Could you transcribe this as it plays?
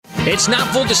It's not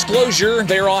full disclosure.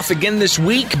 They're off again this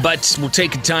week, but we'll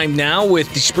take time now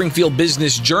with the Springfield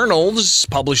Business Journal's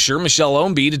publisher, Michelle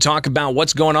Ownbey, to talk about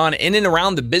what's going on in and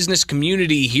around the business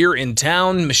community here in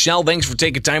town. Michelle, thanks for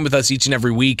taking time with us each and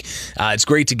every week. It's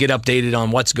great to get updated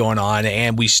on what's going on.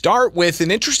 And we start with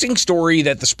an interesting story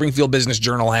that the Springfield Business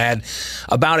Journal had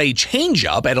about a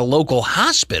change-up at a local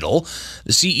hospital.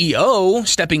 The CEO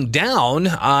stepping down,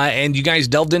 and you guys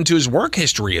delved into his work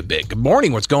history a bit. Good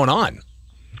morning. What's going on?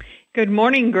 Good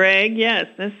morning, Greg. Yes,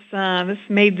 this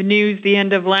made the news the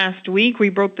end of last week. We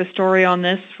broke the story on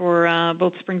this for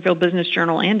both Springfield Business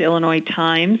Journal and Illinois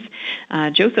Times.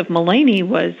 Joseph Mullaney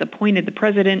was appointed the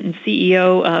president and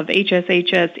CEO of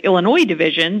HSHS Illinois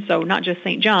Division, so not just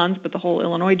St. John's, but the whole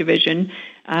Illinois Division.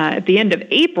 At the end of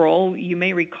April, you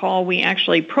may recall we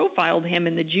actually profiled him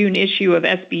in the June issue of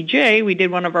SBJ. We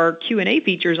did one of our Q&A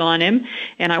features on him,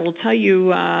 and I will tell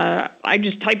you, I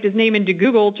just typed his name into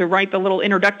Google to write the little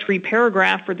introductory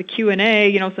paragraph for the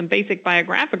Q&A, some basic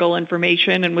biographical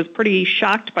information, and was pretty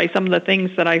shocked by some of the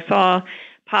things that I saw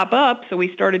pop up. So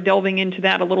we started delving into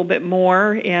that a little bit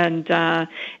more. And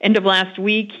end of last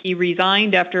week, he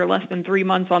resigned after less than 3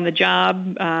 months on the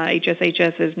job.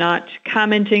 HSHS is not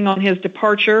commenting on his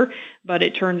departure, but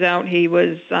it turns out he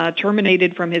was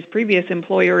terminated from his previous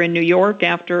employer in New York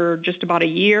after just about a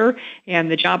year. And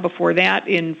the job before that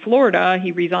in Florida,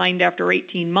 he resigned after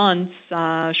 18 months,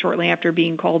 shortly after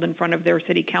being called in front of their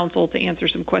city council to answer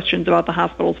some questions about the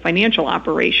hospital's financial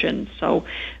operations. So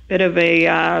bit of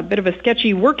a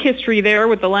sketchy work history there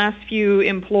with the last few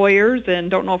employers, and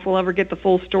don't know if we'll ever get the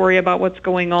full story about what's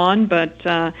going on, but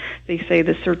they say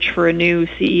the search for a new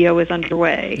CEO is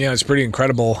underway. Yeah, it's pretty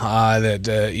incredible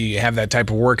that you have that type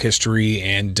of work history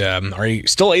and are you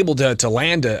still able to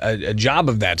land a job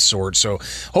of that sort. So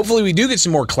hopefully we do get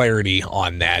some more clarity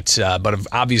on that, but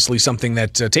obviously something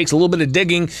that takes a little bit of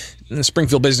digging. The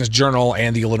Springfield Business Journal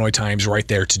and the Illinois Times right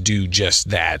there to do just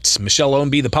that. Michelle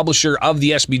Ownbey, the publisher of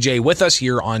the SBJ, with us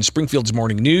here on Springfield's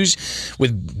Morning News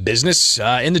with business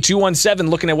in the 217,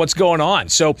 looking at what's going on.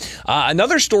 So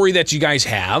another story that you guys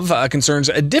have concerns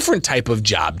a different type of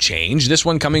job change, this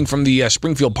one coming from the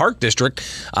Springfield Park District.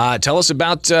 Tell us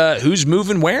about who's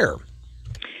moving where.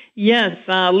 Yes,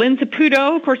 Lynn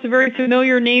Saputo, of course, a very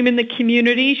familiar name in the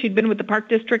community. She'd been with the Park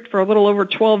District for a little over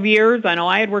 12 years. I know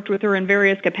I had worked with her in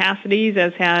various capacities,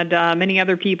 as had many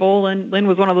other people. And Lynn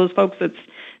was one of those folks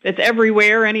that's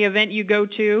everywhere, any event you go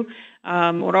to.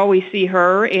 Would always see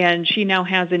her, and she now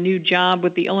has a new job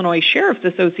with the Illinois Sheriff's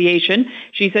Association.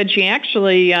 She said she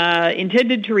actually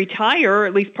intended to retire,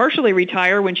 at least partially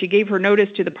retire, when she gave her notice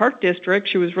to the Park District.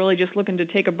 She was really just looking to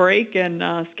take a break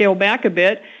and scale back a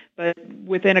bit. But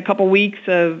within a couple weeks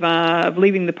of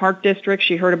leaving the Park District,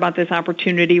 she heard about this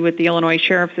opportunity with the Illinois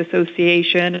Sheriff's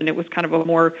Association, and it was kind of a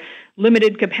more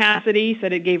limited capacity,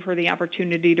 said it gave her the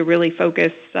opportunity to really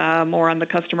focus more on the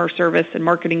customer service and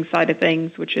marketing side of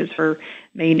things, which is her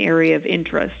main area of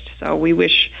interest. So we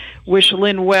wish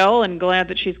Lynn well, and glad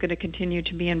that she's going to continue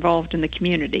to be involved in the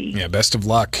community. Yeah, best of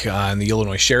luck in the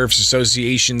Illinois Sheriff's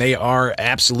Association. They are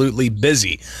absolutely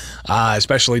busy,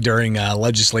 especially during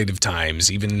legislative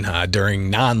times, even during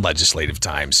non-legislative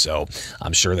times. So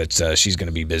I'm sure that she's going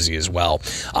to be busy as well.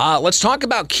 Let's talk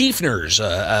about Kiefner's,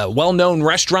 a well-known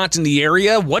restaurant in the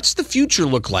area. What's the future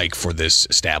look like for this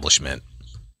establishment?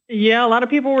 Yeah, a lot of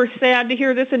people were sad to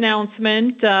hear this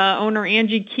announcement. Owner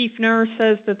Angie Kiefner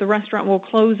says that the restaurant will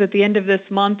close at the end of this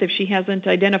month if she hasn't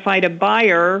identified a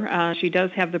buyer. She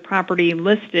does have the property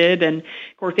listed, and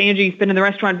of course Angie's been in the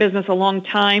restaurant business a long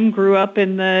time, grew up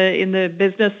in the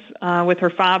business with her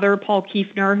father, Paul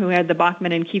Kiefner, who had the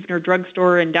Bachman and Kiefner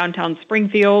drugstore in downtown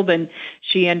Springfield, and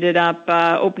she ended up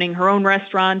opening her own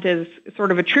restaurant as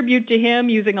sort of a tribute to him,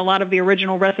 using a lot of the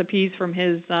original recipes from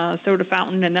his soda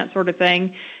fountain and that sort of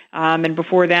thing. And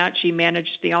before that, she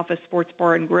managed the Office Sports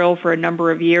Bar and Grill for a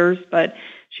number of years. But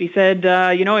she said,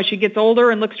 as she gets older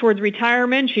and looks towards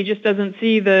retirement, she just doesn't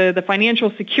see the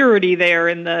financial security there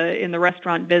in the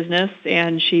restaurant business.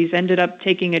 And she's ended up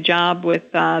taking a job with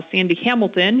Sandy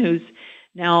Hamilton, who's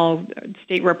now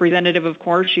state representative, of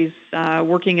course. She's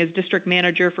working as district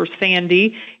manager for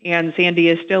Sandy, and Sandy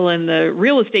is still in the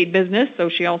real estate business, so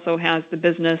she also has the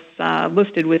business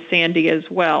listed with Sandy as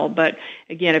well. But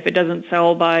again, if it doesn't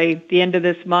sell by the end of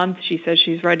this month, she says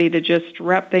she's ready to just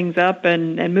wrap things up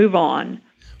and move on.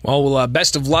 Well,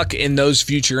 best of luck in those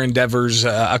future endeavors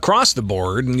across the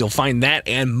board, and you'll find that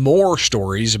and more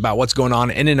stories about what's going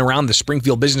on in and around the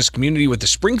Springfield business community with the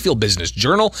Springfield Business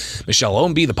Journal. Michelle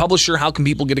Ownbey, the publisher. How can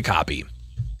people get a copy?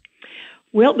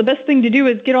 Well, the best thing to do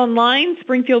is get online,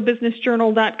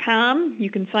 springfieldbusinessjournal.com. You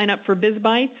can sign up for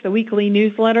BizBytes, the weekly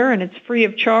newsletter, and it's free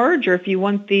of charge. Or if you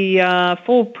want the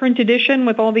full print edition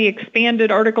with all the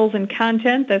expanded articles and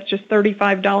content, that's just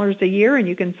 $35 a year, and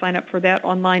you can sign up for that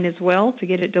online as well to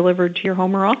get it delivered to your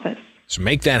home or office. So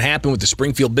make that happen with the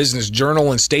Springfield Business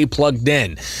Journal and stay plugged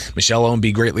in. Michelle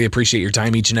Ownby, greatly appreciate your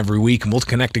time each and every week, and we'll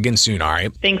connect again soon, all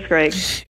right? Thanks, Greg.